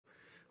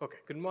Okay,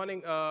 good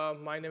morning.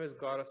 My name is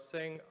Gaurav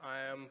Singh. I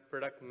am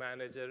product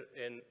manager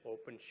in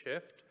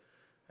OpenShift,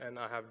 and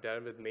I have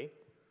Derren with me.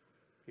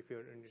 If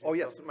you're Oh,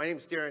 yes. My name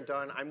is Derren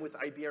Dunn. I'm with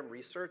IBM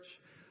Research.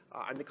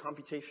 I'm the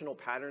computational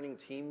patterning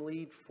team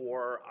lead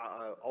for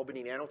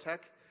Albany Nanotech,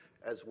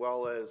 as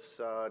well as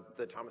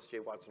the Thomas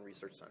J. Watson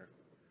Research Center.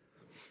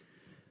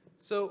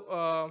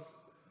 So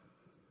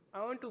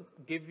I want to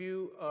give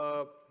you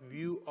a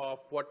view of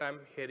what I'm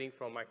hearing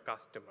from my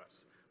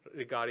customers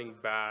regarding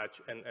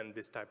batch and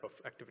this type of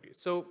activities.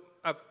 So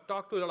I've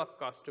talked to a lot of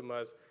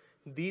customers.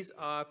 These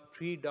are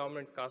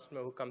predominant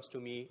customer who comes to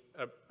me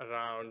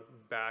around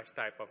batch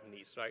type of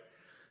needs, right?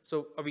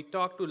 So we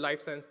talk to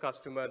life science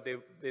customer.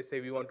 They say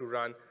we want to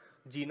run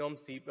genome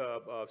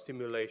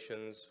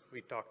simulations.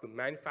 We talk to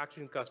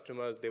manufacturing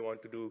customers. They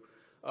want to do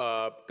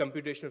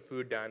computational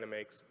fluid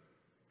dynamics.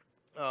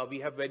 We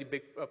have very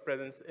big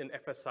presence in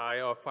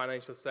FSI or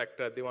financial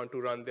sector. They want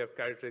to run their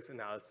credit risk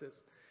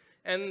analysis.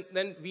 And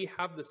then we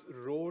have this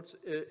Rhodes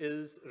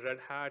is Red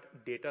Hat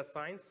data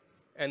science,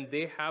 and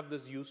they have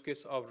this use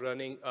case of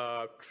running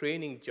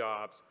training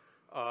jobs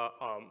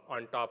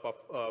on top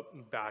of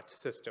batch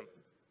system.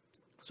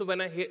 So when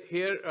I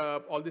hear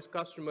all these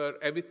customers,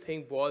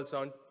 everything boils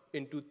down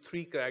into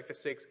three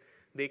characteristics.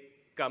 They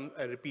come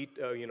and repeat,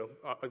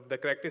 the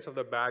characteristics of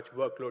the batch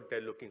workload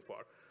they're looking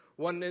for.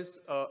 One is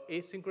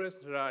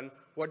asynchronous run.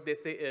 What they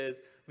say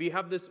is, we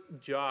have this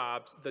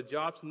jobs. The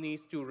jobs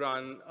needs to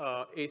run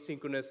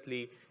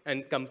asynchronously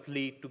and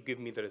complete to give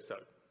me the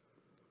result.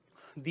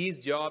 These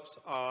jobs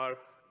are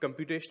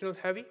computational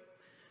heavy,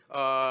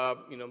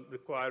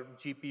 require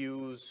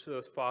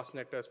GPUs, fast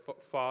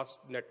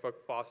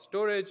network, fast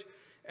storage,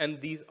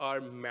 and these are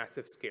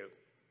massive scale.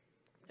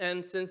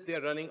 And since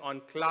they're running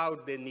on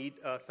cloud, they need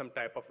some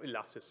type of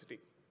elasticity.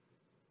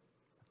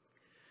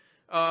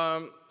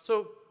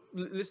 So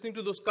listening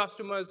to those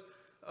customers,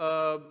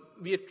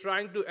 we are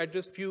trying to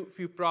address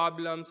few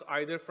problems,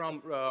 either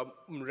from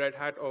Red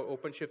Hat or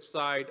OpenShift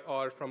side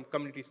or from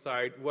community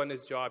side. One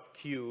is job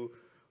queue.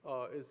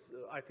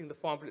 I think the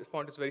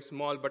font is very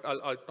small, but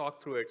I'll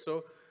talk through it.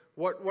 So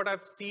what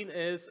I've seen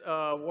is,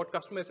 what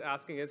customer is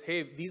asking is,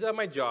 hey, these are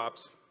my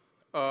jobs.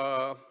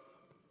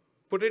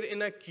 Put it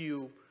in a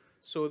queue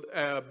so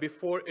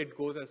before it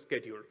goes and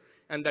scheduled.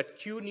 And that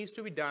queue needs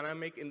to be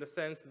dynamic in the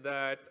sense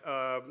that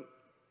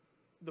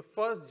the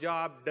first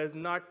job does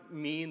not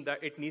mean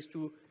that it needs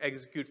to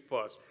execute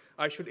first.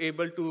 I should be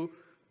able to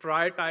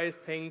prioritize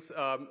things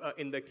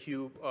in the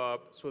queue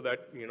so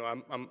that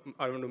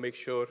I want to make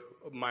sure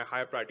my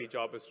higher priority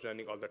job is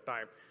running all the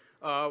time.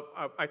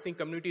 I think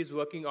community is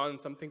working on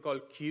something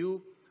called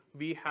queue.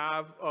 We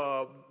have,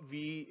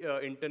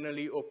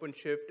 internally,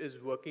 OpenShift is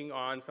working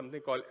on something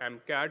called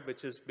MCAD,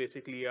 which is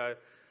basically a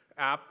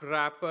app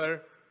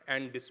wrapper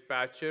and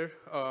dispatcher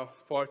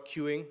for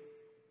queuing.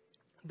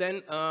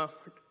 Then a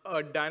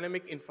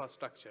dynamic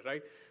infrastructure,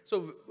 right?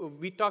 So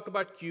we talked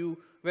about queue.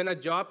 When a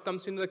job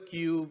comes into the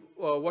queue,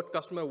 what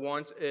customer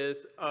wants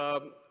is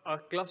a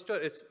cluster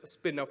is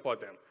spin up for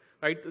them,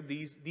 right?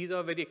 These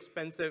are very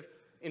expensive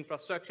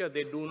infrastructure.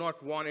 They do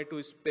not want it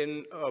to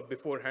spin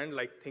beforehand,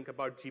 like think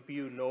about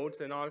GPU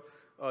nodes and all.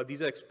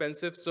 These are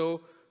expensive,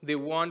 so they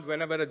want,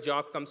 whenever a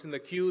job comes in the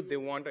queue, they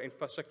want the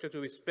infrastructure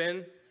to be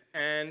spin.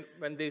 And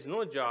when there's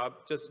no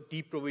job, just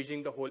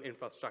deprovisioning the whole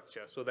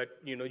infrastructure so that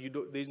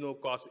there's no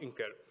cost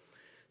incurred.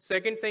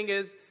 Second thing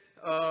is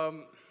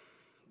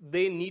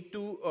they need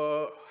to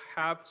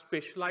have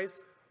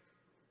specialized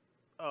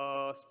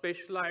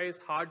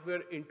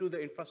hardware into the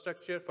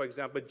infrastructure. For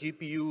example,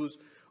 GPUs,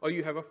 or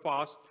you have a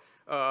fast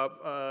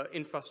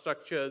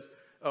infrastructures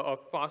or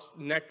fast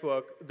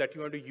network that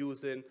you want to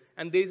use in.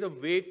 And there's a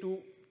way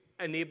to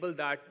enable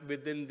that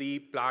within the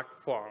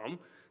platform.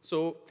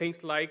 So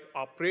things like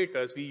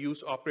operators, we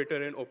use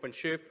operator in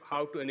OpenShift,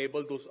 how to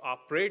enable those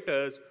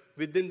operators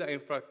within the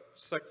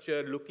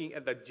infrastructure, looking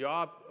at the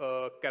job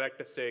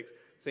characteristics,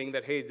 saying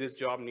that, hey, this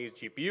job needs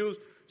GPUs,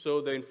 so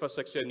the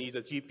infrastructure needs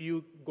a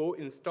GPU. Go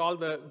install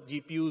the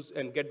GPUs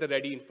and get the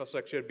ready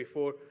infrastructure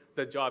before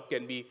the job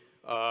can be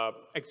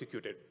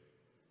executed.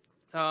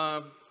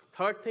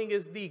 Third thing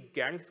is the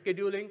gang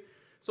scheduling.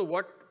 So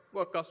what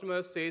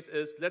customer says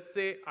is, let's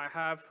say I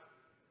have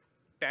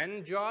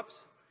 10 jobs,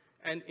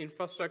 and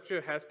infrastructure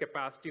has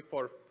capacity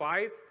for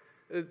 5,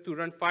 to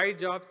run 5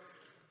 jobs.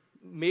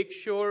 Make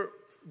sure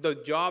the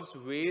jobs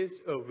wait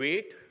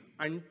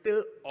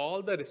until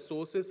all the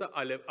resources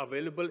are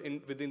available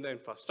within the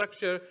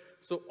infrastructure.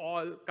 So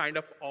all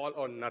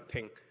or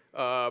nothing.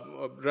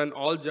 Run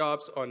all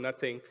jobs or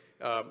nothing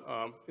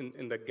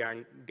in the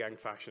gang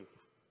fashion.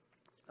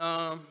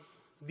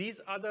 These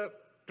are the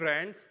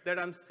trends that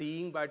I'm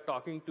seeing by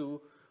talking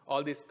to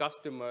all these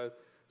customers.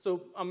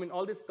 So,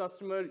 all these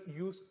customers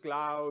use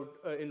cloud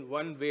in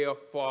one way or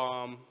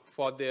form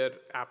for their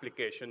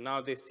application.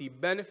 Now they see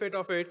benefit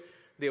of it.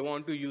 They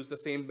want to use the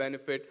same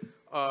benefit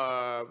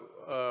for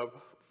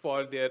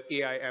their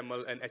AI,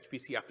 ML, and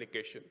HPC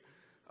application.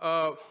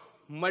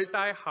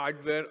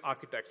 Multi-hardware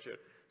architecture.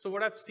 So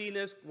what I've seen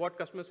is, what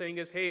customers saying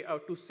is, hey,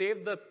 to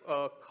save the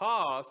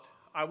cost,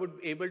 I would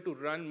be able to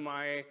run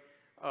my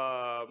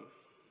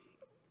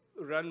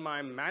run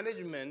my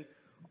management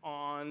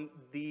on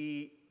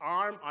the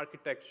ARM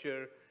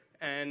architecture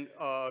and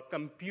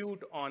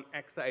compute on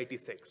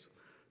x86,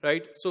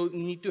 right? So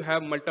need to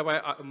have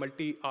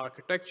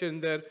multi-architecture in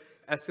there.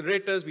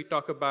 Accelerators, we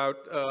talk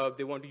about,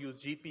 they want to use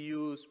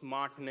GPUs,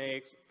 smart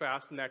NICs,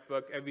 fast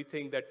network,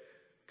 everything that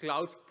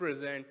clouds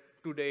present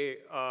today,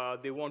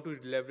 they want to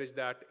leverage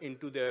that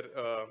into their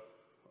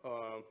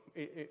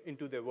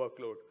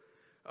workload.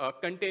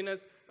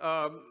 Containers,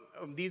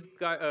 these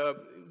guys,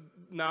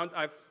 now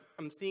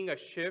I'm seeing a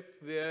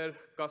shift where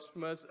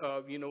customers,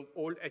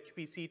 old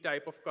HPC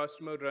type of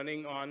customer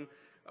running on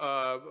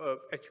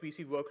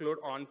HPC workload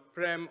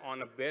on-prem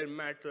on a bare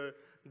metal,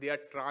 they are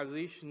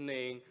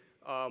transitioning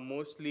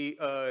mostly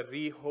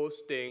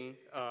rehosting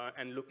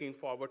and looking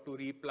forward to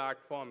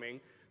replatforming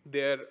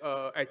their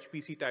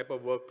HPC type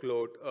of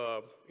workload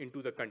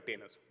into the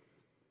containers.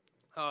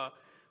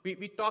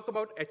 We talk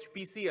about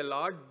HPC a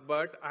lot,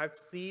 but I've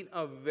seen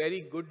a very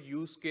good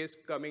use case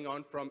coming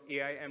on from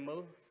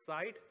AI/ML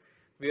side,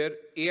 where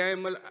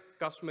AI/ML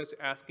customers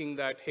asking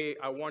that, hey,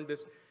 I want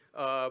this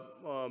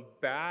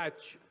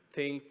batch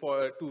thing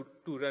to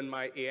run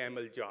my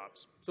AI/ML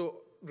jobs.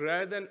 So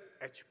rather than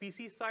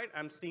HPC side,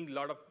 I'm seeing a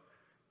lot of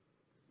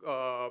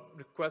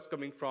requests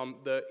coming from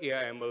the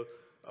AI/ML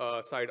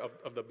side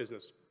of the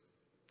business.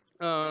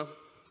 Not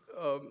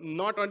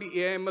only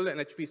AI/ML and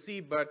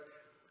HPC, but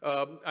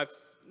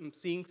I'm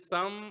seeing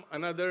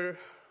another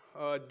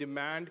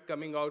demand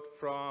coming out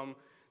from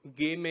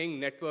gaming,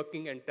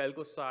 networking, and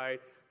telco side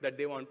that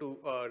they want to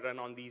run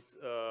on these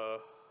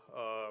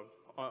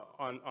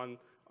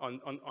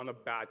on a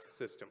batch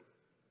system.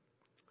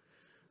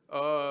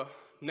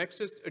 Next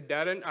is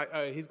Derren.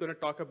 He's going to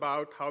talk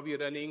about how we're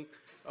running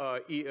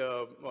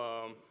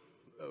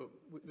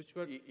which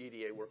one?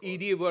 EDA workload.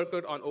 EDA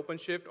workload on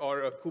OpenShift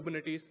or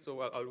Kubernetes.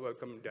 So I'll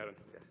welcome Derren.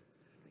 Yeah.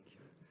 Thank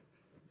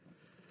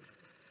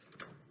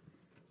you.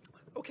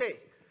 Okay,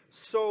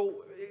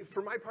 so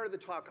for my part of the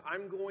talk,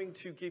 I'm going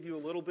to give you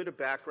a little bit of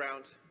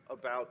background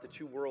about the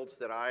two worlds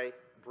that I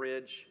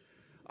bridge.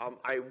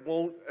 I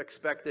won't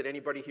expect that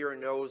anybody here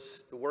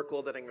knows the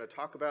workload that I'm going to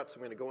talk about, so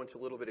I'm going to go into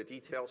a little bit of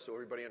detail so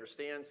everybody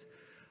understands.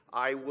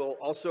 I will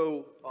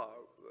also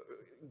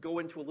go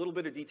into a little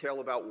bit of detail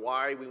about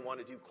why we want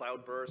to do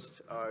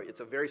Cloudburst. It's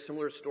a very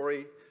similar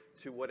story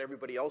to what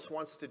everybody else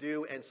wants to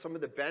do, and some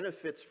of the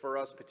benefits for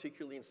us,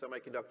 particularly in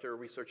semiconductor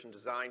research and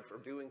design, for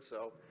doing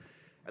so.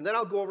 And then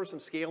I'll go over some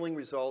scaling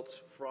results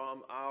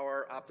from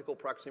our optical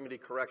proximity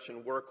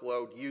correction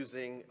workload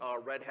using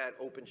Red Hat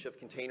OpenShift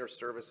container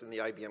service in the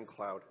IBM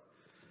cloud.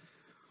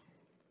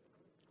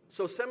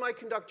 So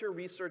semiconductor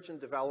research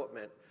and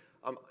development.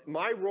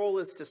 My role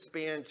is to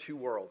span two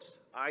worlds.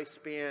 I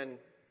span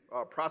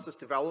process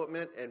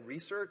development and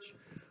research.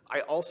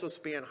 I also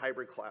span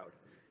hybrid cloud.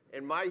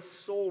 And my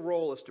sole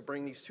role is to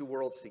bring these two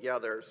worlds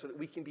together so that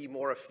we can be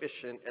more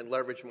efficient and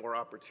leverage more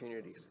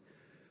opportunities.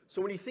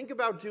 So when you think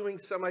about doing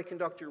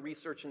semiconductor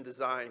research and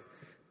design,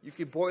 you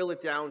could boil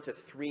it down to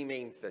three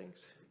main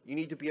things. You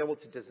need to be able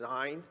to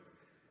design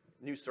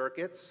new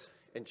circuits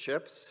and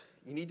chips.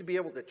 You need to be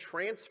able to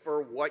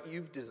transfer what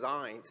you've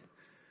designed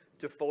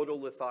to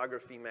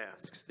photolithography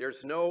masks.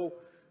 There's no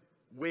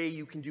way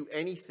you can do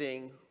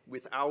anything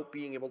without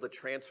being able to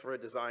transfer a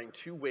design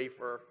to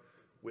wafer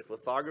with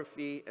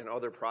lithography and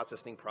other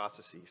processing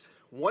processes.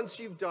 Once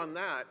you've done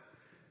that,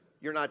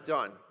 you're not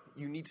done.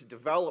 You need to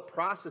develop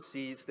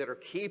processes that are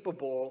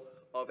capable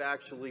of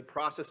actually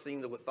processing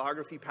the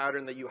lithography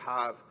pattern that you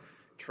have,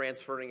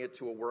 transferring it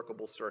to a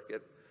workable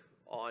circuit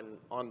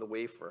on the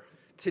wafer.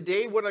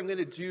 Today, what I'm going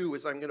to do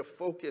is I'm going to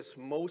focus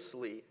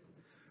mostly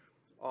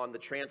on the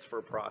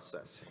transfer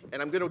process.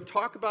 And I'm going to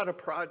talk about a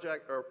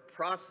project or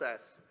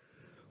process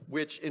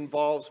which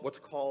involves what's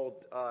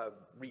called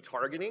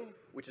retargeting,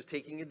 which is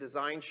taking a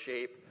design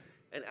shape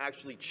and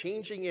actually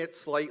changing it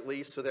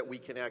slightly so that we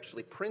can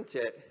actually print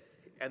it,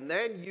 and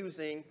then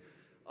using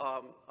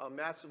a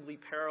massively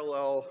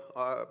parallel,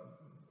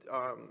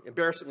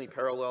 embarrassingly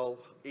parallel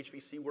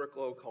HPC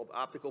workload called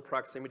optical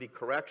proximity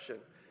correction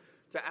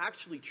to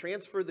actually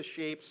transfer the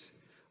shapes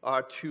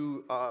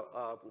to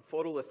a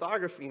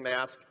photolithography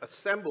mask,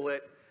 assemble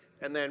it,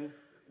 and then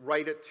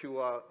write it to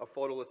a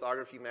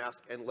photolithography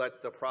mask and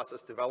let the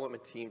process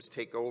development teams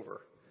take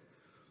over.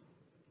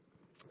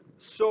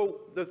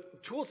 So the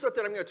tool set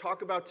that I'm going to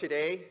talk about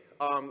today,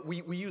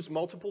 we use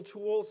multiple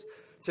tools.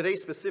 Today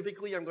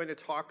specifically, I'm going to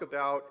talk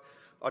about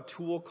a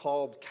tool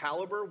called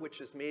Calibre,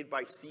 which is made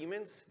by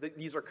Siemens.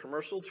 These are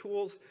commercial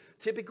tools.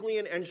 Typically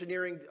in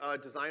engineering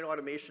design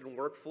automation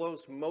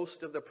workflows,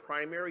 most of the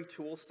primary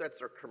tool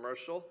sets are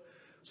commercial.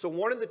 So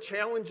one of the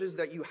challenges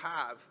that you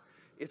have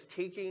is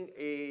taking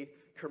a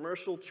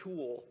commercial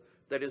tool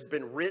that has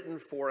been written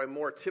for a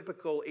more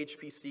typical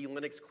HPC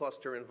Linux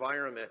cluster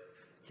environment,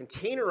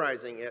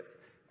 containerizing it,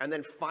 and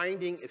then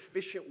finding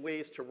efficient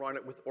ways to run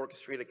it with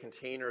orchestrated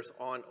containers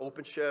on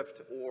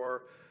OpenShift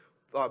or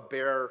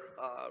bare,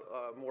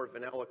 more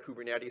vanilla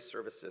Kubernetes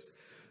services.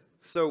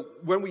 So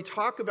when we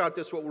talk about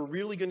this, what we're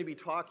really going to be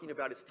talking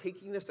about is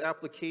taking this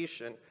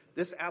application,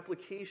 This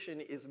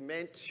application is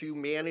meant to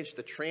manage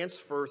the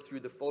transfer through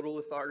the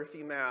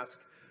photolithography mask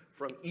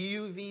from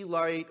EUV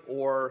light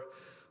or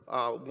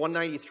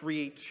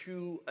 193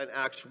 to an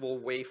actual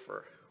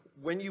wafer.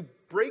 When you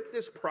break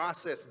this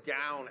process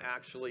down,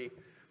 actually,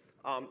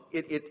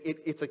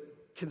 it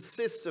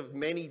consists of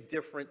many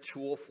different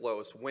tool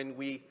flows. When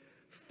we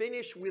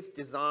finish with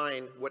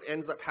design, what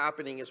ends up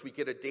happening is we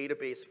get a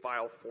database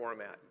file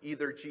format,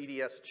 either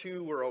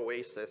GDS2 or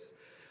OASIS.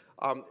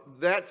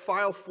 That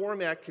file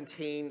format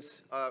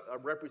contains a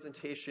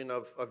representation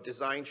of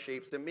design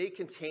shapes that may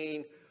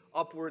contain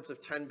upwards of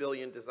 10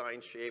 billion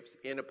design shapes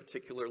in a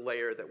particular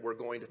layer that we're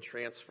going to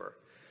transfer.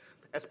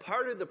 As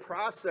part of the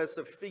process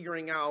of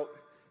figuring out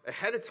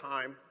ahead of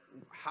time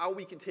how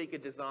we can take a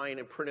design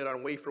and print it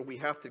on wafer, we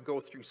have to go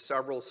through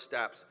several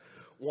steps.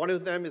 One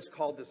of them is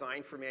called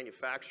design for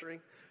manufacturing.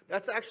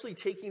 That's actually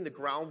taking the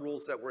ground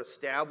rules that were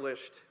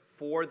established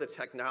for the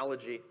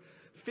technology,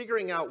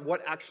 figuring out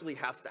what actually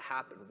has to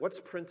happen, what's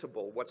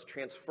printable, what's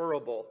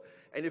transferable,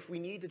 and if we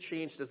need to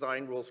change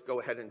design rules, go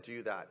ahead and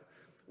do that.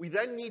 We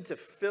then need to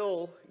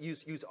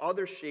use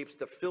other shapes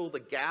to fill the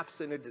gaps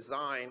in a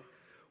design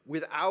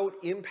without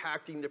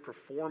impacting the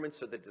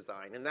performance of the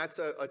design, and that's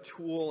a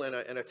tool and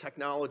a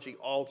technology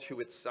all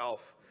to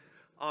itself.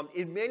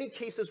 In many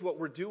cases, what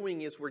we're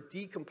doing is we're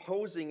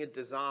decomposing a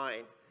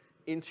design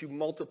into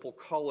multiple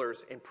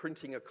colors and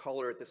printing a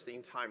color at the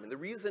same time, and the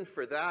reason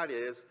for that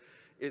is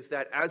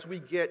that as we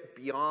get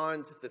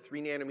beyond the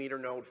 3 nanometer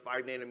node,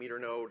 5 nanometer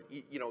node,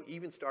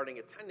 even starting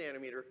at 10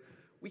 nanometer,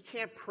 we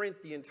can't print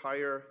the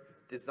entire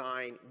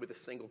design with a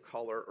single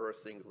color or a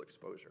single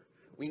exposure.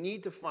 We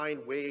need to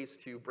find ways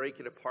to break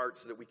it apart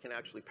so that we can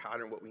actually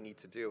pattern what we need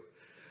to do.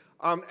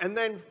 And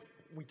then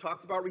we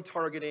talked about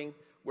retargeting,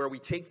 where we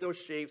take those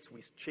shapes,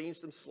 we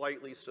change them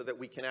slightly so that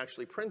we can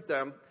actually print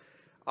them.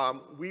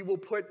 We will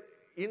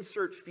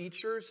insert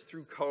features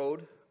through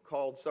code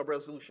called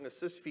sub-resolution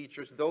assist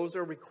features. Those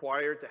are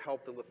required to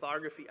help the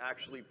lithography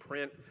actually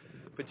print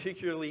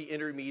particularly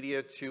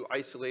intermediate to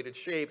isolated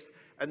shapes.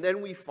 And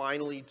then we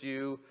finally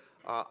do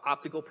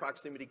optical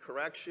proximity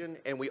correction,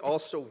 and we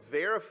also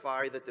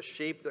verify that the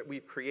shape that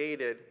we've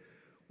created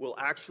will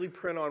actually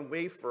print on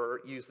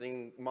wafer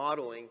using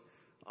modeling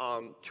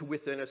to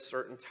within a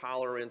certain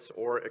tolerance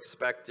or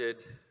expected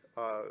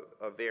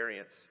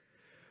variance.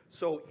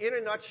 So in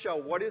a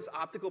nutshell, what is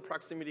optical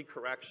proximity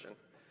correction?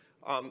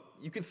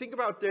 You can think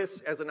about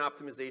this as an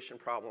optimization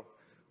problem.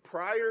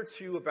 Prior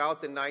to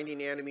about the 90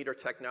 nanometer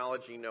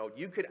technology node,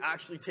 you could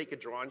actually take a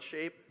drawn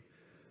shape,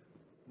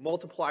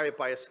 multiply it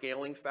by a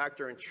scaling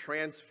factor, and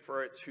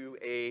transfer it to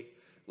a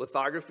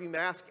lithography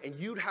mask, and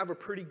you'd have a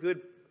pretty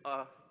good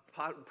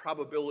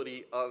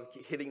probability of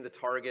hitting the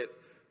target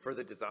for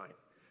the design.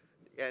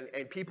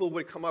 And people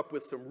would come up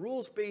with some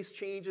rules-based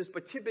changes,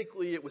 but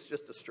typically it was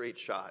just a straight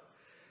shot.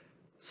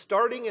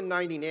 Starting in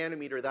 90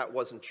 nanometer, that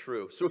wasn't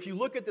true. So if you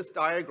look at this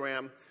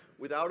diagram,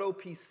 without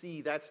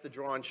OPC, that's the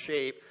drawn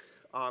shape.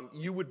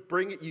 You would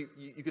bring it, you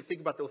could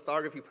think about the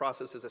lithography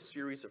process as a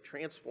series of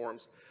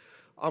transforms.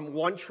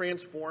 One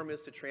transform is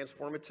to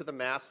transform it to the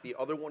mask, the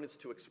other one is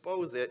to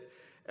expose it,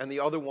 and the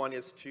other one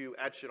is to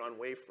etch it on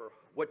wafer.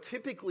 What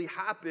typically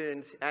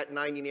happened at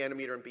 90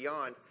 nanometer and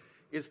beyond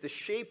is the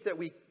shape that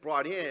we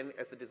brought in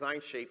as a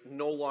design shape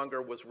no longer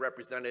was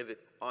represented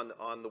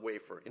on the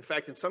wafer. In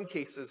fact, in some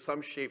cases,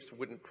 some shapes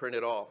wouldn't print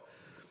at all.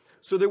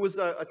 So there was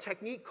a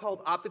technique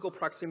called optical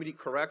proximity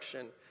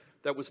correction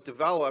that was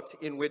developed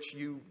in which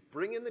you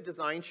bring in the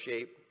design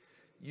shape,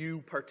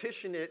 you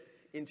partition it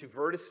into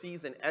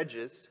vertices and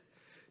edges,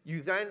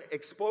 you then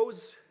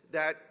expose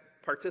that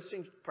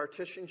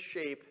partition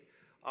shape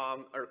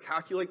or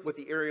calculate what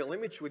the aerial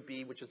image would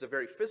be, which is a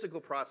very physical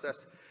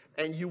process,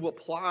 and you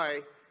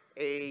apply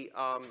an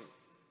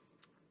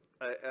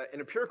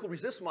empirical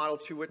resist model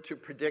to it to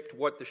predict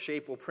what the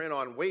shape will print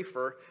on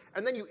wafer,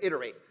 and then you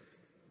iterate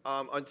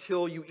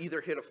until you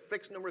either hit a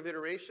fixed number of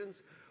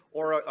iterations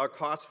or a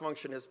cost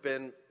function has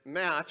been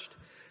matched,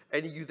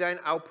 and you then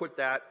output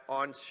that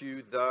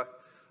onto the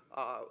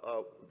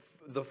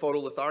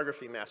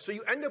photolithography mask. So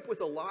you end up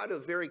with a lot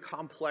of very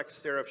complex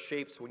serif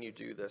shapes when you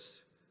do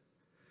this.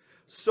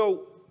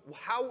 So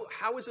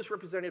how is this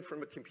represented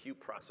from a compute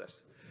process?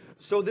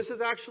 So this is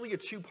actually a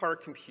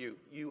two-part compute.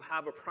 You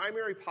have a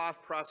primary path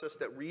process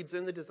that reads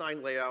in the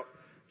design layout,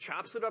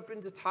 chops it up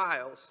into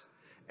tiles,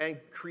 and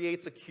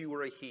creates a queue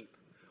or a heap.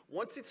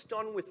 Once it's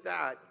done with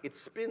that, it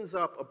spins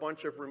up a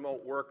bunch of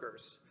remote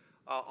workers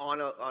on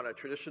a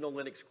traditional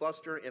Linux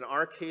cluster, in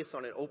our case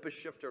on an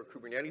OpenShift or a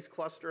Kubernetes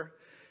cluster,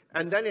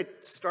 and then it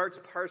starts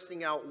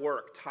parsing out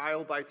work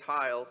tile by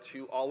tile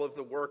to all of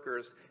the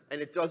workers, and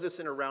it does this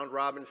in a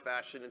round-robin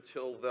fashion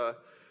until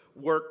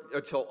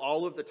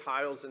all of the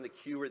tiles in the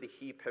queue or the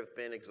heap have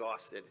been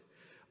exhausted.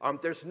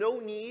 There's no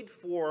need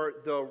for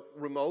the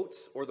remotes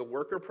or the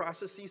worker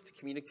processes to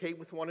communicate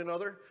with one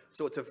another,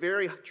 so it's a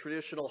very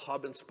traditional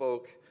hub and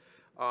spoke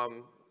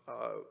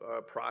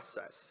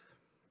process.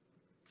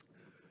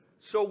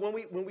 So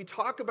when we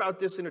talk about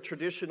this in a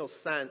traditional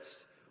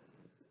sense,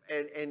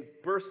 and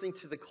bursting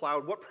to the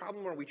cloud, what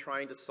problem are we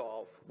trying to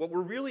solve? What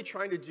we're really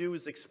trying to do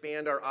is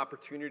expand our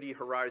opportunity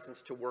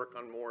horizons to work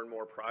on more and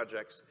more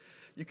projects.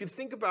 You can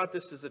think about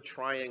this as a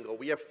triangle.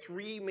 We have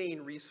three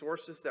main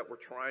resources that we're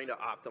trying to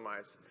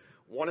optimize.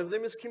 One of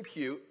them is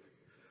compute,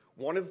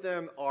 one of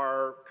them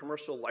are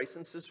commercial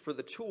licenses for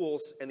the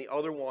tools, and the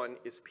other one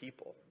is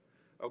people,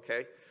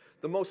 okay?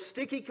 The most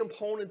sticky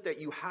component that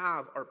you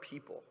have are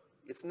people.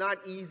 It's not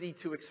easy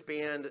to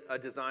expand a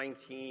design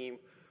team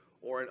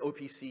or an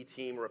OPC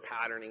team or a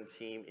patterning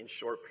team in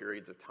short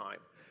periods of time.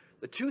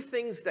 The two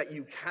things that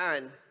you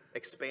can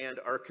expand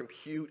are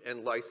compute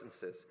and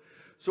licenses.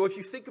 So if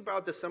you think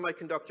about the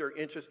semiconductor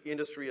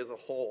industry as a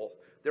whole,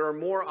 there are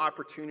more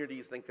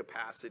opportunities than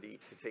capacity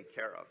to take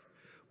care of.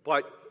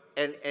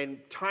 And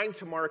time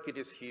to market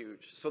is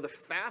huge. So the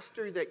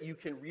faster that you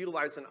can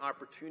realize an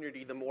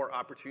opportunity, the more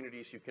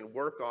opportunities you can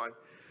work on.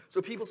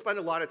 So people spend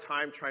a lot of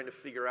time trying to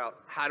figure out,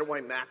 how do I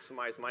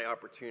maximize my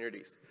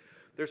opportunities?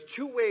 There's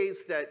two ways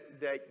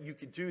that you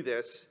could do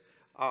this.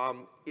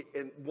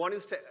 And one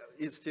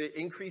is to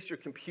increase your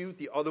compute.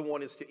 The other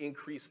one is to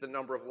increase the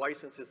number of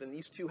licenses. And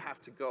these two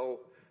have to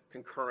go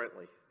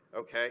concurrently,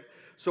 okay?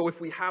 So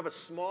if we have a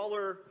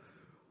smaller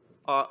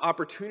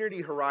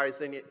opportunity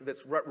horizon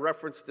that's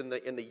referenced in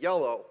the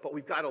yellow, but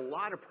we've got a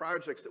lot of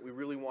projects that we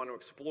really want to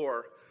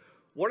explore,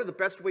 one of the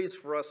best ways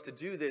for us to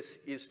do this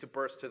is to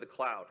burst to the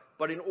cloud.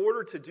 But in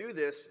order to do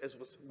this, as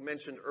was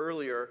mentioned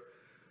earlier,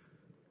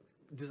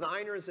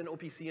 designers and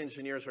OPC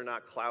engineers are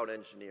not cloud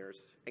engineers,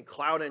 and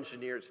cloud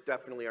engineers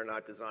definitely are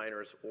not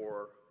designers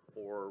or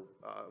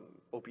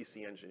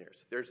OPC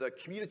engineers. There's a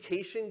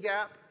communication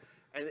gap,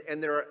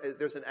 and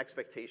there's an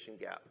expectation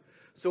gap.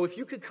 So if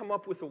you could come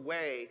up with a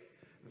way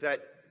that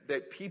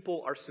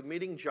people are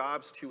submitting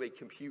jobs to a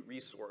compute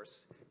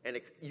resource, and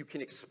you can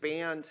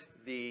expand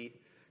the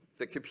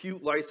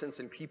compute license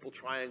and people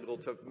triangle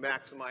to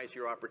maximize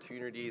your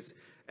opportunities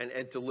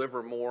and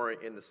deliver more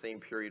in the same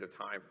period of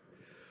time.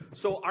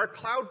 So our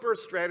cloud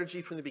burst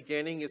strategy from the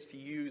beginning is to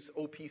use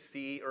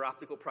OPC, or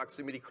optical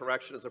proximity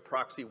correction, as a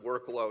proxy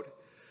workload.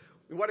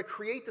 We want to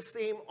create the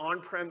same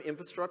on-prem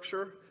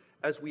infrastructure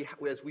as we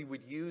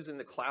would use in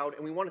the cloud,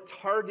 and we want to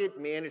target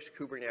managed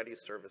Kubernetes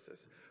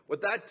services.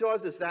 What that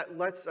does is that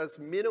lets us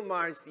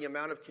minimize the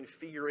amount of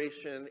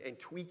configuration and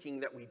tweaking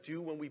that we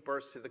do when we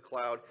burst to the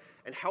cloud,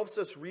 and helps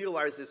us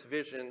realize this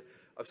vision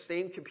of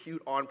same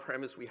compute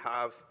on-prem as we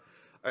have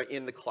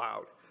in the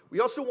cloud. We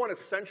also want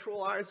to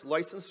centralize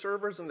license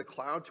servers in the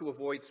cloud to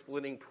avoid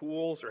splitting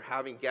pools or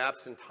having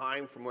gaps in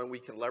time from when we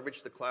can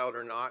leverage the cloud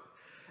or not,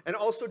 and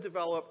also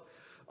develop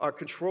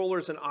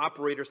controllers and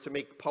operators to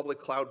make public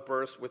cloud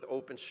bursts with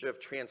OpenShift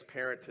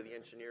transparent to the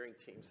engineering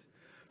teams.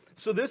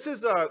 So this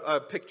is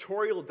a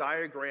pictorial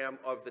diagram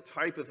of the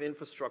type of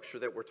infrastructure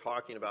that we're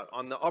talking about.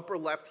 On the upper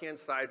left-hand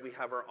side, we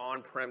have our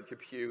on-prem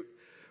compute.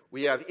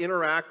 We have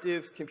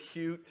interactive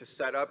compute to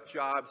set up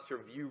jobs, to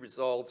review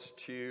results,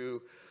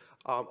 to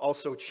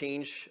also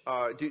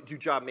do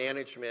job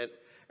management.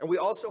 And we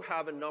also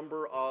have a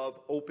number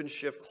of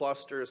OpenShift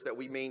clusters that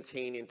we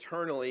maintain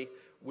internally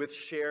with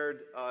shared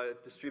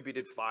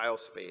distributed file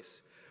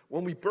space.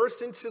 When we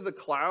burst into the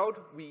cloud,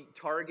 we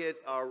target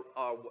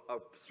a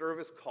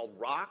service called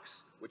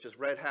ROCs, which is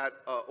Red Hat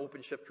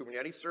OpenShift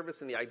Kubernetes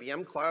service in the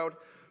IBM cloud.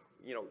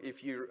 You know,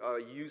 if you're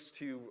used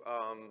to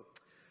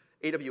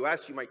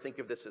AWS, you might think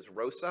of this as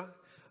ROSA.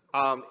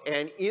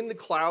 And in the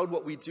cloud,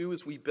 what we do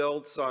is we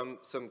build some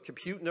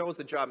compute nodes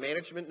and job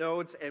management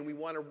nodes, and we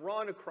want to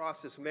run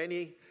across as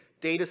many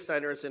data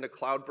centers in a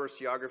cloud burst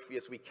geography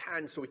as we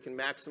can, so we can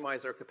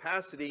maximize our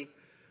capacity,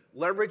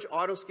 leverage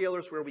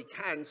autoscalers where we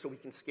can, so we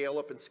can scale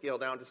up and scale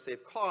down to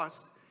save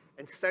costs,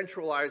 and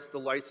centralize the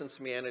license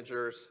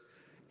managers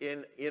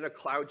in a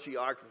cloud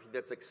geography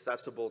that's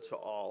accessible to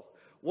all.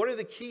 One of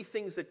the key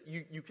things that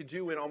you could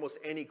do in almost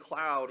any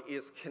cloud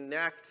is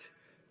connect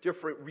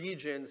different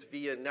regions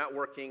via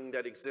networking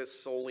that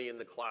exists solely in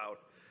the cloud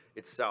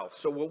itself.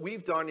 So what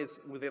we've done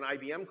is, within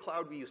IBM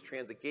Cloud, we use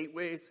transit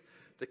gateways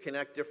to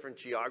connect different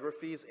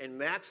geographies and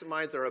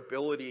maximize our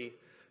ability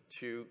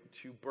to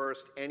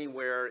burst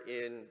anywhere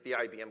in the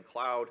IBM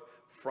Cloud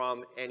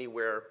from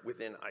anywhere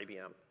within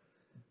IBM.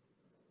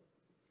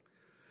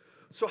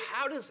 So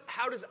how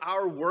does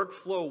our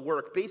workflow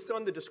work? Based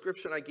on the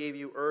description I gave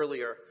you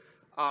earlier,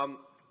 how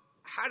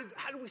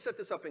do we set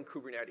this up in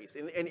Kubernetes?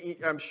 And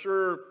I'm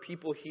sure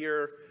people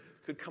here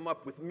could come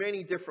up with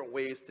many different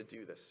ways to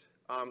do this.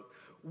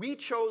 We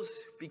chose,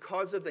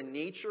 because of the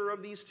nature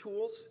of these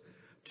tools,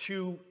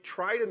 to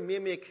try to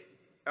mimic,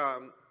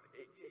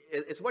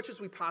 as much as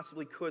we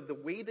possibly could, the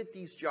way that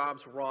these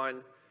jobs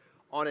run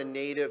on a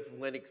native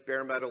Linux,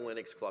 bare metal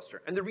Linux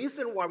cluster. And the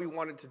reason why we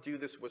wanted to do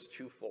this was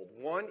twofold.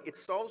 One, it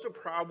solves a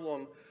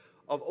problem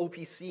of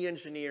OPC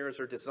engineers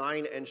or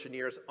design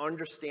engineers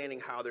understanding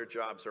how their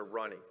jobs are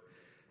running.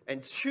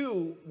 And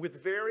two,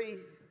 with very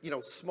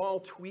small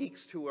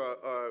tweaks to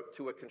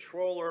a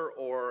controller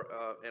or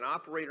an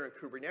operator in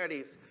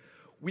Kubernetes,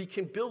 we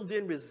can build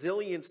in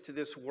resilience to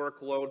this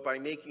workload by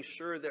making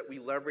sure that we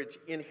leverage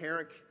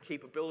inherent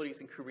capabilities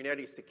in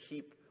Kubernetes to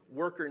keep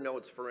worker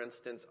nodes, for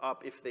instance,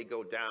 up if they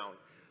go down.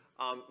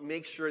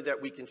 Make sure that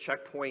we can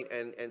checkpoint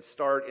and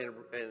start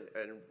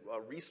and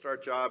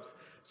restart jobs,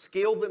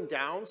 scale them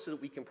down so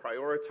that we can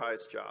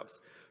prioritize jobs.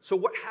 So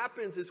what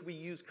happens is we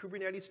use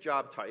Kubernetes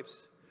job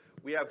types.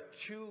 We have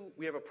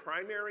a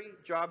primary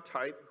job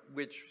type,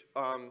 which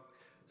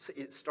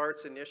it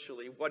starts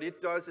initially. What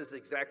it does is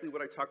exactly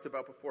what I talked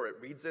about before. It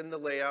reads in the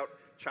layout,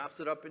 chops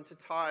it up into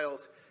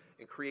tiles,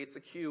 and creates a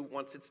queue.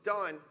 Once it's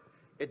done,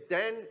 it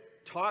then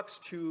talks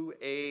to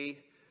a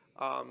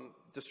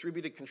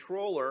distributed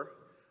controller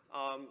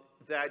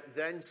that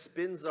then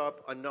spins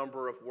up a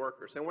number of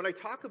workers. And when I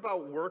talk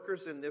about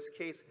workers in this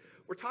case,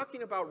 we're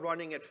talking about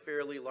running at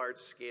fairly large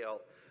scale.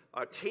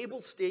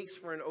 Table stakes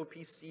for an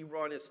OPC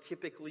run is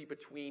typically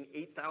between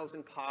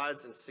 8,000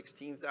 pods and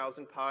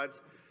 16,000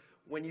 pods.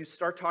 When you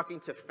start talking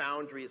to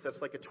foundries,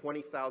 that's like a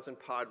 20,000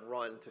 pod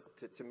run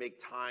to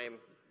make time,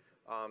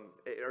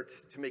 or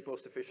to make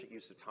most efficient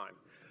use of time.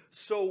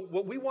 So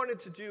what we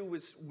wanted to do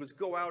was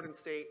go out and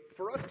say,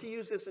 for us to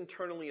use this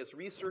internally as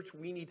research,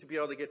 we need to be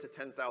able to get to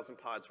 10,000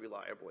 pods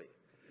reliably.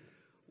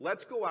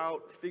 Let's go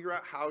out, figure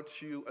out how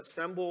to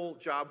assemble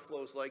job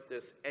flows like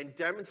this and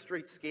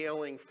demonstrate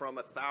scaling from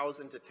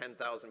 1,000 to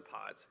 10,000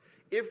 pods.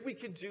 If we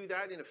could do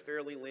that in a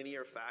fairly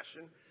linear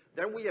fashion,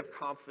 then we have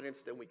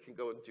confidence that we can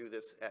go and do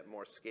this at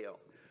more scale.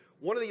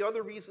 One of the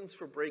other reasons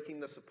for breaking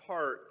this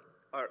apart,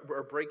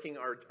 or breaking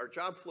our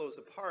job flows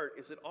apart,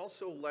 is it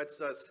also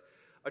lets us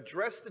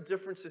address the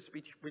differences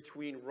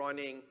between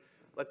running,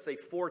 let's say,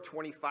 4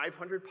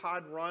 2,500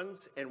 pod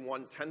runs and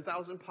one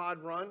 10,000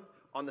 pod run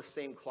on the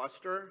same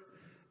cluster,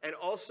 and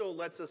also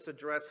lets us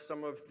address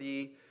some of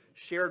the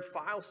shared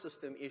file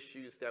system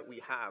issues that we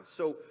have.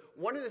 So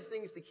one of the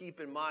things to keep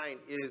in mind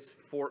is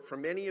for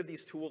many of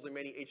these tools and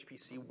many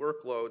HPC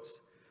workloads,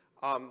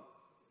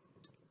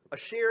 a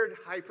shared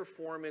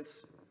high-performance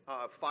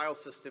file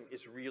system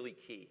is really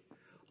key.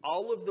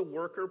 All of the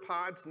worker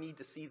pods need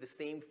to see the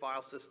same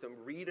file system,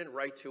 read and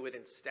write to it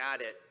and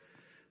stat it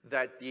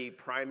that the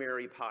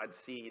primary pod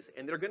sees.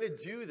 And they're going to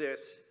do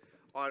this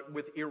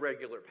with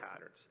irregular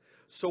patterns.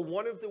 So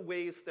one of the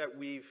ways that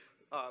we've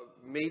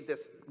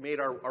made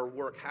our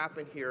work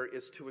happen here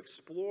is to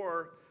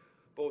explore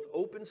both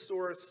open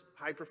source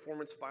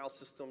high-performance file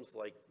systems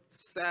like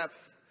Ceph,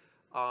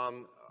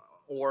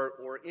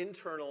 or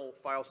internal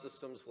file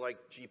systems like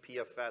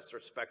GPFS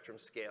or Spectrum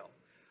Scale.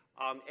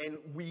 And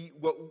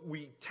what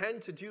we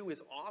tend to do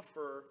is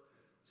offer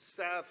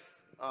Ceph,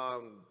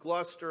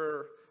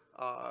 Gluster,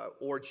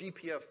 or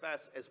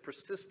GPFS as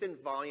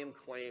persistent volume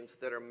claims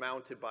that are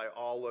mounted by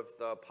all of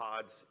the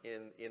pods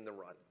in the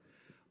run.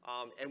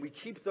 And we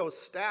keep those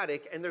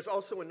static, and there's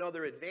also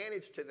another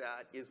advantage to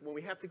that is when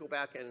we have to go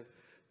back and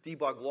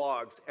debug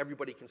logs,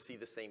 everybody can see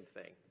the same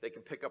thing. They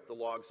can pick up the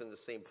logs in the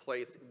same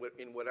place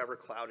in whatever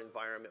cloud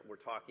environment we're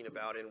talking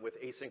about, and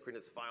with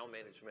asynchronous file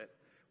management,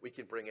 we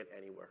can bring it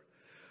anywhere.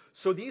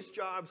 So these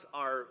jobs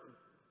are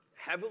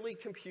heavily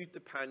compute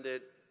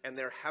dependent, and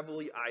they're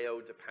heavily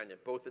I/O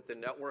dependent, both at the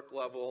network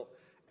level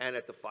and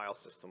at the file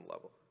system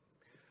level.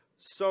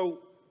 So,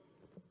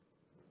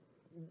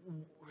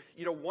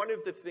 you know, one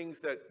of the things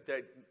that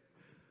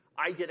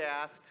I get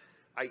asked,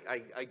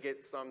 I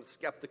get some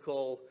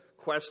skeptical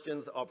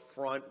questions up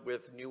front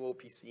with new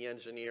OPC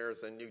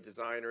engineers and new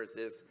designers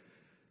is,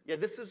 yeah,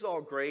 this is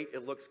all great,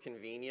 it looks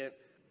convenient,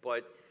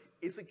 but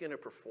is it going to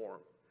perform?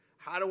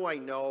 How do I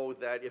know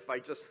that if I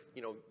just,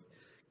 you know,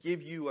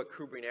 give you a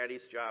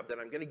Kubernetes job, that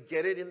I'm going to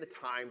get it in the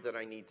time that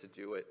I need to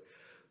do it?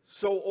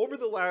 So over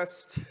the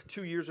last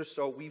 2 years or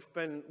so, we've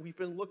been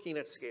looking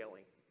at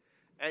scaling.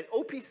 And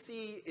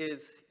OPC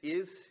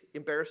is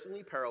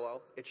embarrassingly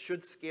parallel. It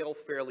should scale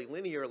fairly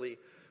linearly,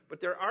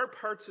 but there are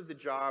parts of the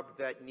job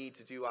that need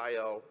to do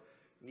I/O,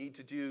 need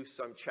to do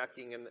some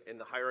checking in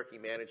the hierarchy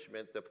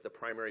management, the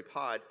primary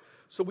pod.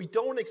 So we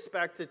don't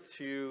expect it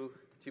to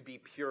be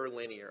pure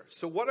linear.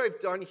 So what I've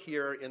done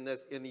here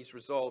in these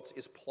results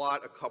is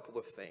plot a couple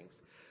of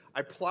things.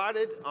 I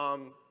plotted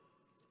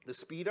the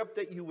speed up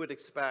that you would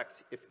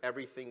expect if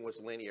everything was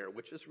linear,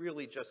 which is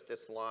really just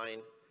this line,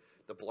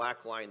 the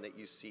black line that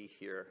you see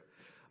here.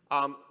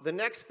 The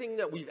next thing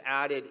that we've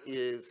added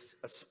is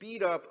a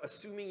speed up,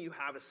 assuming you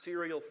have a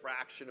serial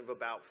fraction of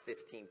about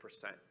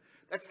 15%.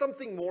 That's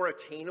something more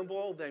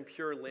attainable than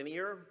pure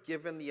linear,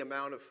 given the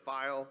amount of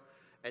file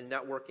and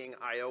networking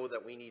I/O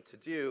that we need to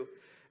do.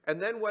 And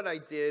then what I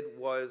did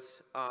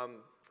was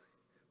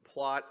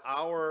plot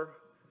our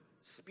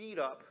speed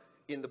up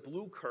in the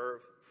blue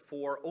curve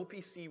for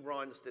OPC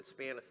runs that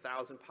span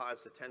 1,000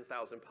 pods to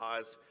 10,000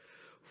 pods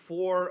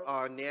for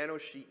a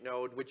nanosheet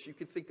node, which you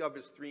can think of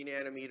as 3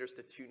 nanometers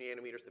to 2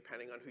 nanometers,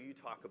 depending on who you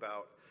talk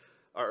about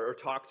or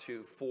talk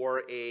to,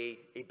 for a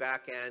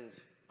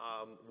back-end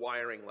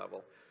wiring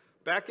level.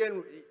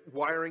 Back-end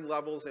wiring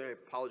levels, and I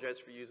apologize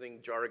for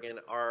using jargon,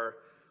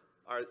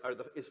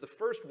 is the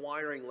first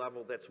wiring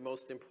level that's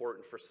most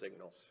important for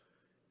signals.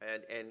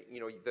 And you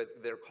know,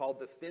 they're called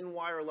the thin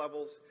wire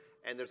levels,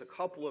 and there's a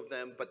couple of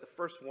them, but the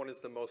first one is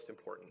the most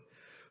important.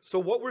 So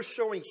what we're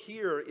showing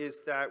here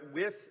is that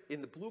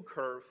in the blue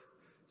curve,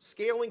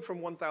 scaling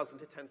from 1,000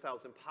 to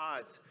 10,000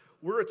 pods,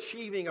 we're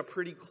achieving a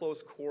pretty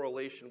close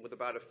correlation with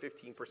about a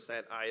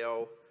 15%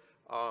 I/O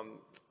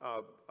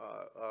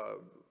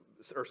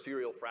or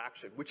serial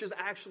fraction, which is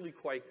actually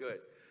quite good.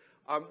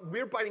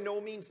 We're by no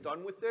means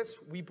done with this.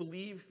 We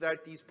believe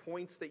that these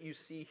points that you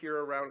see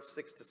here around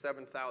 6,000 to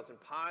 7,000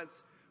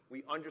 pods,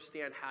 we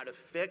understand how to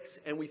fix,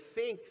 and we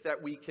think that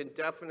we can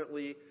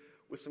definitely,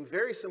 with some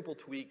very simple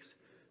tweaks,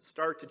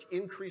 start to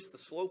increase the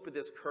slope of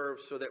this curve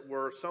so that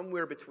we're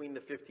somewhere between the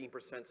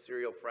 15%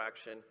 serial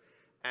fraction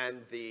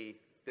and the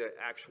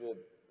actual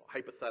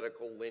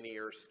hypothetical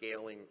linear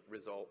scaling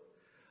result.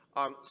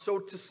 So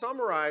to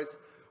summarize,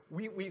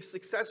 we've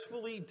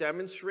successfully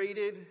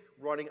demonstrated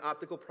running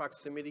optical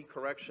proximity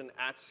correction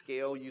at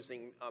scale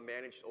using a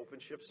managed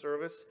OpenShift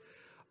service.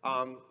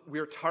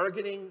 We're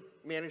targeting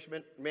managed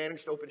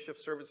OpenShift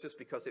services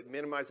because it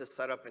minimizes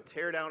setup and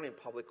teardown in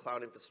public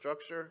cloud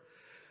infrastructure.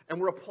 And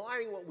we're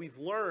applying what we've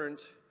learned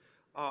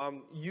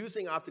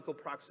using optical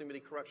proximity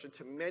correction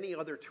to many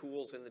other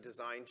tools in the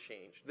design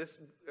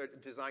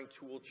design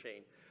tool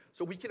chain.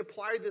 So we can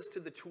apply this to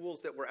the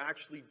tools that we're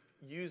actually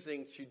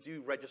using to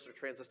do register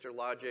transistor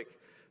logic,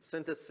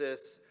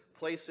 synthesis,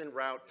 place and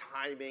route,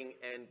 timing,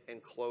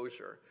 and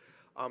closure,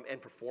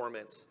 and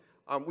performance.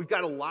 We've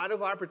got a lot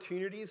of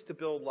opportunities to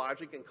build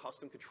logic and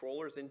custom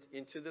controllers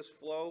into this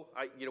flow.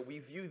 We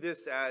view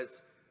this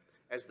as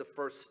the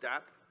first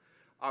step.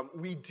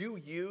 We do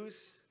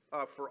use,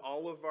 for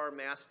all of our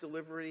mass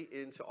delivery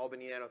into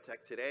Albany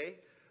Nanotech today,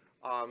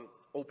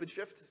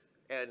 OpenShift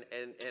and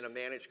a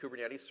managed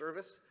Kubernetes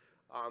service.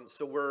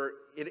 So we're,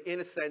 in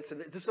a sense,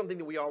 and this is something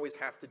that we always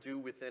have to do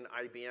within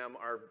IBM,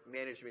 our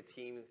management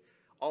team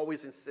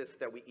always insists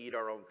that we eat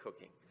our own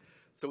cooking.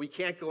 So we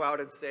can't go out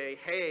and say,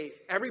 hey,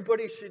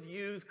 everybody should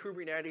use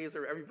Kubernetes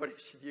or everybody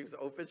should use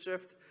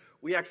OpenShift.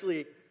 We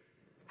actually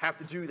have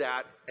to do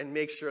that and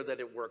make sure that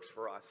it works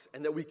for us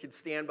and that we can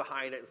stand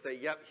behind it and say,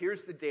 yep,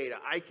 here's the data.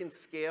 I can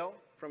scale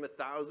from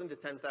 1,000 to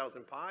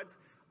 10,000 pods.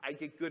 I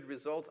get good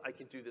results. I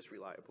can do this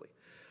reliably.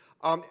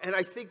 And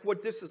I think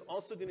what this is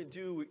also going to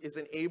do is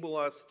enable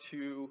us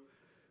to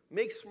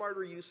make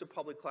smarter use of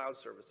public cloud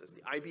services,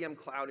 the IBM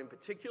cloud in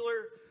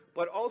particular,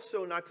 but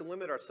also not to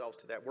limit ourselves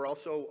to that. We're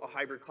also a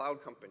hybrid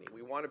cloud company.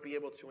 We want to be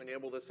able to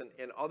enable this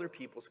in other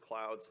people's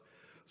clouds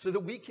so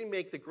that we can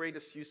make the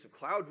greatest use of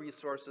cloud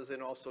resources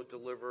and also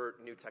deliver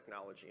new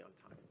technology on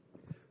time.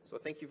 So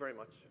thank you very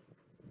much.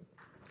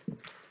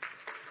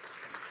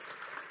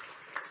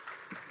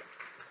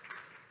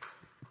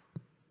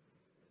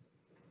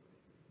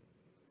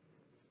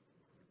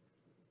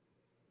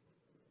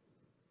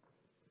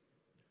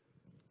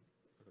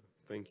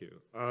 Thank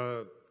you.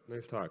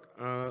 Nice talk.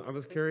 I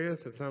was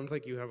curious, it sounds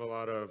like you have a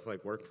lot of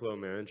workflow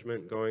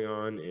management going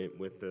on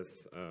with this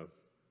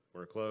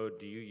workload.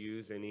 Do you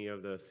use any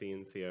of the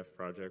CNCF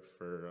projects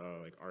for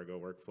Argo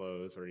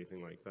workflows or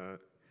anything like that?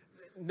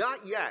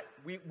 Not yet.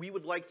 We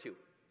would like to.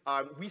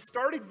 We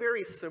started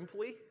very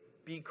simply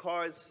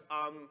because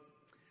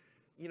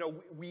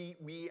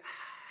we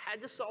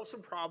had to solve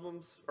some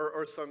problems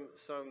or some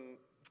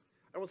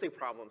I don't want to say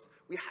problems.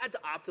 We had to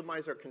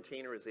optimize our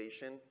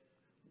containerization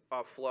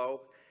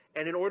flow,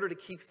 and in order to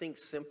keep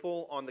things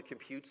simple on the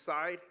compute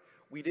side,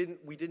 we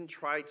didn't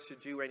try to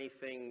do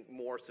anything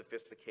more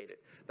sophisticated.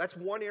 That's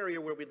one area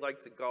where we'd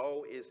like to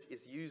go is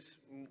use,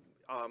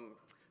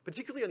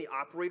 particularly on the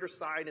operator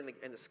side and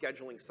the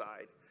scheduling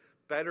side,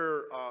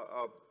 better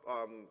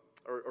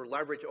or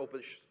leverage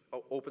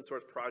open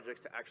source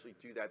projects to actually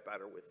do that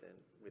better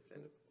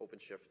within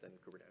OpenShift and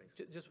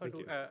Kubernetes. Just want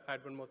to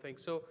add one more thing.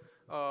 So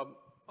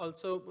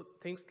also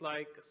things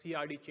like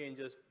CRD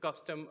changes,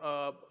 custom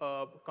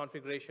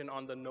configuration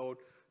on the node.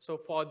 So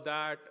for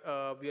that,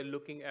 we are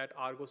looking at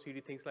Argo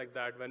CD, things like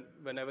that.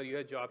 Whenever you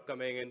have a job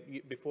coming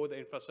and before the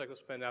infrastructure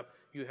spin up,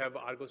 you have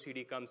Argo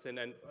CD comes in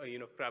and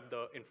prep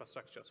the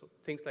infrastructure. So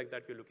things like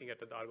that, we're looking at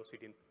the Argo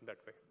CD in that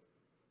way.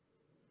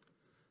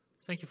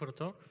 Thank you for the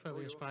talk,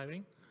 very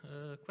inspiring.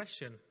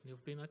 Question,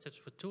 you've been at it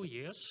for 2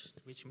 years,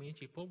 which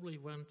means you probably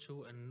went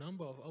to a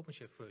number of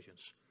OpenShift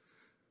versions.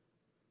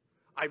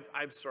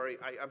 I'm sorry,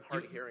 I'm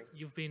hard of hearing.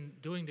 You've been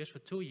doing this for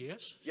 2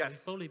 years. Yes. So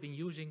you've probably been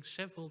using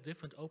several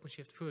different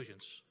OpenShift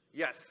versions.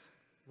 Yes.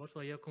 What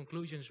were your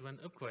conclusions when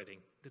upgrading?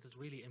 Did it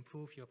really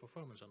improve your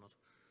performance or not?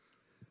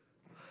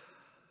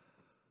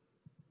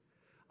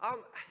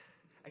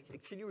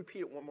 Can you repeat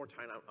it one more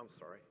time? I'm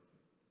sorry.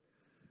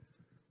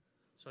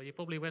 So you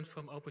probably went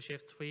from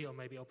OpenShift 3 or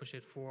maybe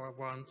OpenShift 4,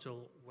 1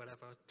 to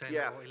whatever, 10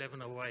 or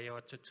 11 or where you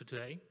are to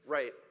today.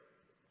 Right.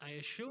 I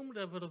assume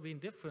there would have been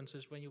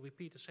differences when you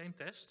repeat the same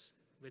tests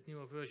with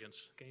newer versions.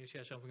 Can you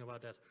share something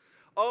about that?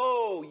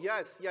 Oh,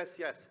 yes.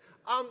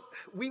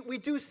 We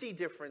do see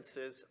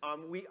differences.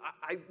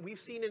 We've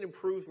seen an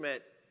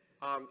improvement,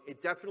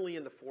 definitely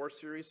in the 4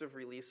 series of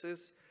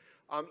releases,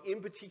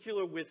 in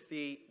particular with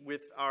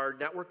our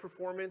network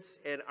performance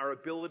and our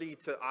ability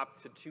to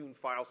opt to tune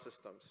file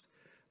systems.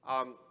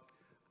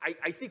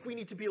 I think we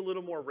need to be a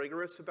little more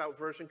rigorous about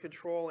version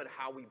control and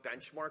how we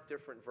benchmark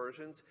different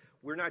versions.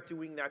 We're not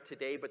doing that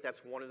today, but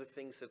that's one of the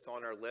things that's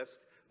on our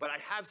list. But I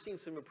have seen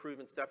some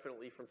improvements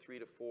definitely from 3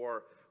 to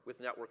 4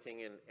 with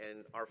networking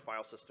and our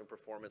file system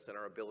performance and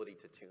our ability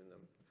to tune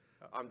them.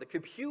 The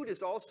compute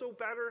is also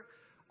better,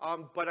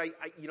 but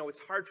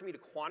it's hard for me to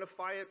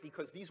quantify it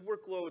because these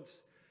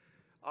workloads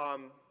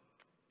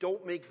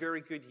don't make very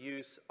good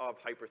use of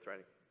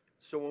hyperthreading.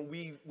 So when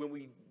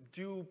we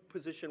do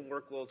position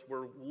workloads,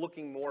 we're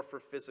looking more for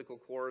physical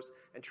cores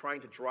and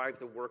trying to drive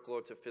the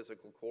workload to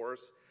physical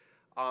cores.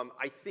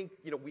 I think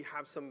we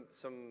have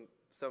some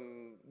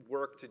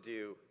work to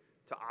do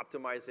to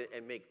optimize it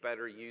and make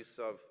better use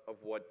of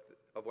what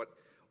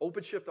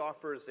OpenShift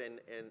offers and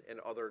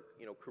other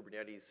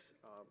Kubernetes.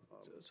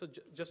 So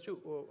just to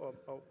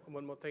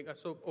one more thing.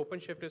 So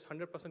OpenShift is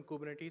 100%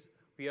 Kubernetes.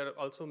 We are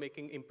also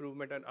making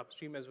improvement on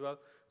upstream as well.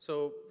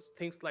 So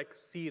things like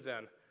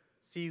CRAN,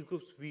 C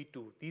groups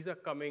V2, these are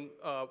coming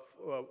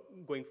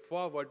going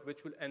forward,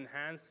 which will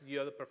enhance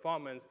your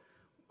performance.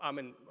 I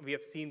mean, we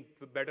have seen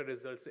better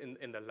results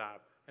in the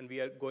lab, and we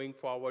are going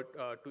forward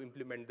to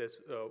implement this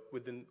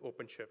within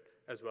OpenShift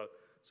as well.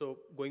 So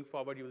going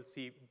forward, you will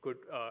see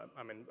good, I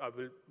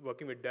will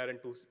working with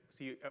Derren to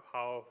see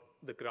how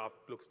the graph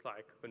looks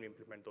like when we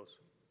implement those.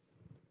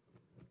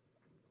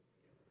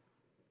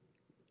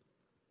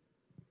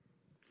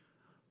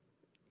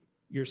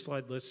 Your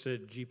slide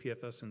listed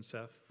GPFS and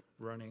Ceph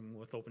running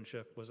with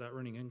OpenShift. Was that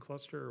running in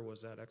cluster or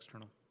was that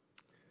external?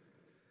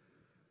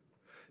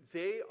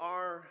 They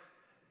are,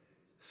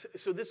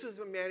 so this is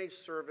a managed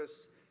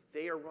service.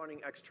 They are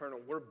running external.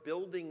 We're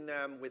building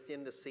them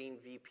within the same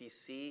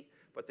VPC,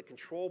 but the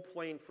control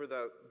plane for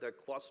the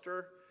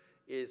cluster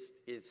is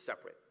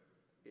separate,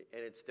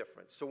 and it's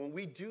different. So when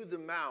we do the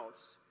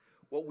mounts,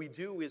 what we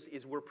do is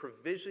we're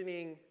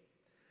provisioning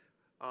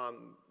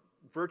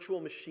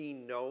virtual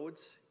machine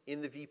nodes in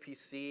the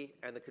VPC,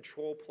 and the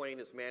control plane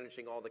is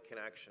managing all the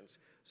connections.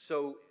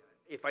 So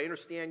if I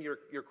understand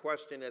your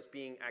question as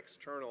being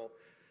external,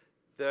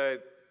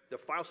 the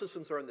file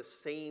systems are in the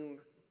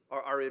same,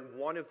 are in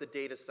one of the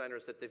data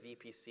centers that the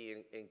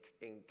VPC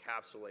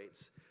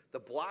encapsulates. The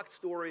block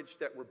storage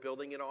that we're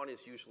building it on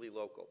is usually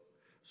local.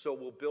 So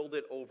we'll build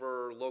it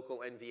over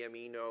local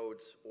NVMe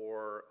nodes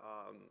or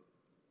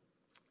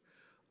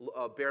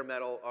bare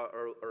metal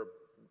or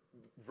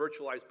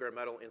virtualized bare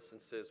metal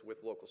instances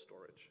with local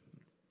storage.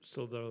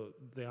 So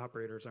the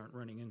operators aren't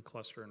running in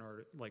cluster in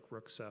order, like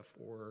Rook-Ceph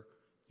or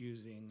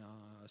using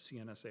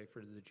CNSA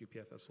for the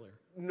GPFS layer?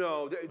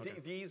 No,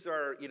 these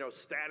are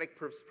static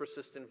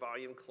persistent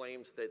volume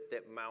claims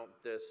that mount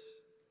this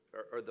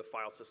or the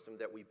file system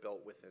that we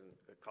built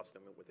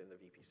custom within the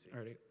VPC.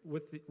 All right.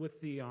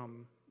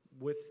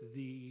 With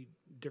the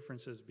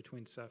differences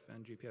between Ceph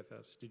and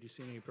GPFS, did you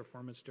see any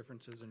performance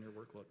differences in your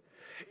workload?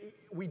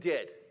 We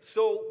did.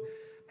 So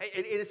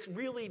it's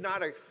really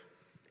not a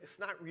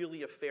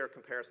fair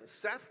comparison.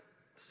 Ceph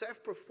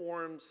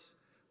performs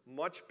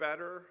much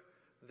better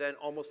than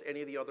almost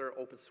any of the other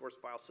open source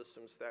file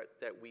systems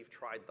that we've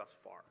tried thus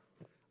far.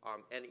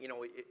 And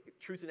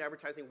truth in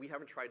advertising, we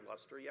haven't tried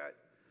Gluster yet,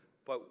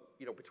 but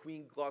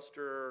between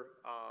Gluster,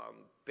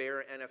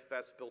 bare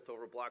NFS built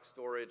over block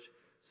storage,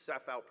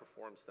 Ceph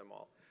outperforms them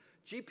all.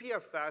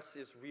 GPFS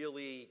is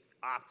really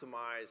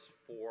optimized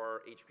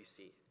for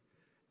HPC.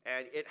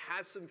 And it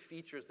has some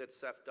features that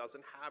Ceph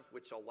doesn't have,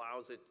 which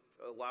allows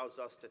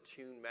us to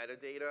tune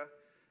metadata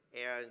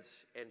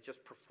and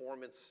just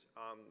performance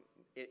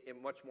in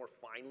much more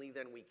finely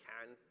than we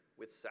can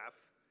with Ceph.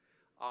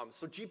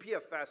 So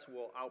GPFS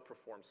will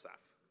outperform Ceph.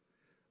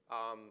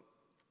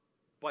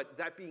 But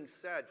that being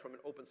said, from an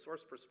open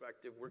source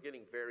perspective, we're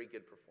getting very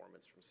good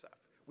performance from Ceph.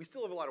 We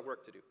still have a lot of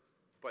work to do,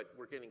 but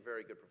we're getting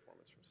very good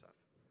performance from Ceph.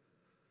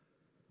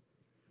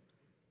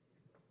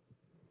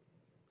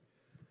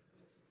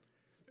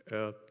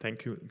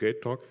 Thank you.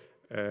 Great talk.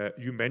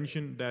 You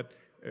mentioned that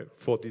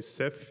for the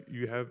Ceph,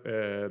 you have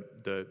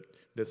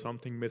there's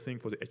something missing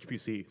for the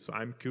HPC. So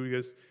I'm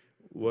curious,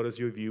 what is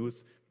your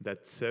views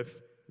that Ceph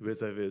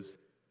vis-a-vis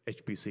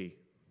HPC?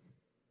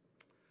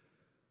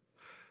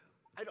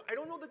 I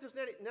don't know that there's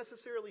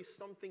necessarily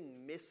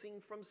something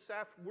missing from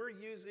Ceph. We're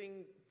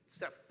using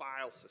Ceph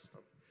file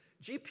system.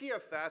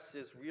 GPFS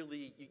is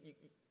really,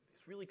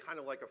 it's really kind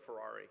of like a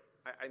Ferrari.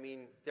 I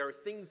mean, there are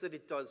things that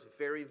it does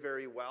very,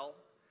 very well,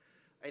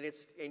 and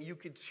you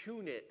could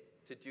tune it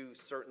to do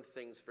certain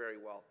things very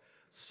well.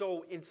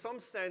 So in some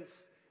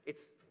sense,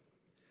 it's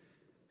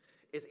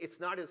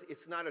not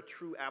a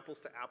true apples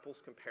to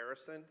apples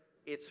comparison.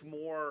 It's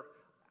more,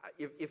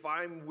 if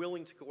I'm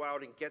willing to go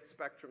out and get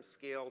spectrum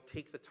scale,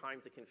 take the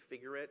time to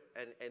configure it,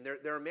 and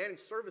there are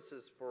managed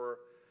services for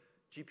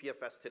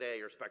GPFS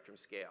today or spectrum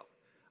scale.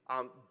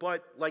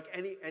 But like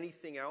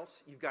anything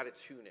else, you've got to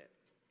tune it.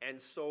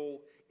 And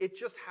so it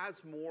just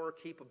has more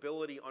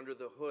capability under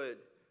the hood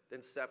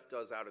than Ceph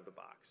does out of the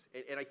box.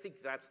 And I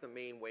think that's the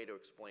main way to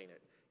explain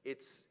it.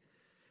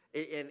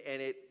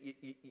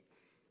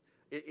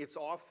 It's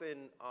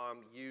often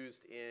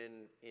used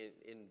in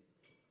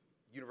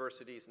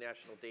universities,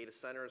 national data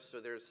centers.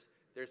 So there's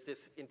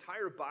this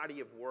entire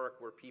body of work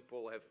where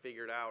people have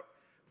figured out,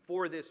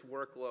 for this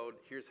workload,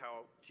 here's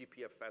how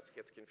GPFS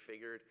gets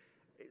configured.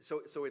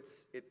 So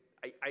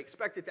I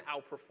expect it to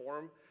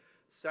outperform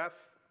Ceph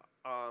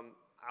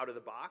out of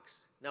the box.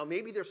 Now,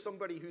 maybe there's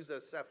somebody who's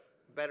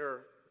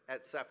better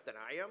at Ceph than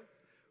I am,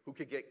 who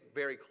could get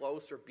very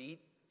close or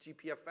beat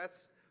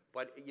GPFS.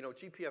 But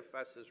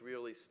GPFS is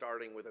really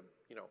starting with a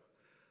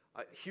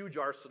huge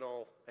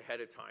arsenal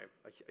ahead of time,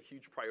 a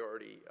huge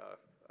priority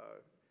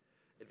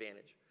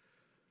advantage.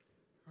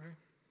 All right,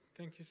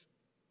 thank you.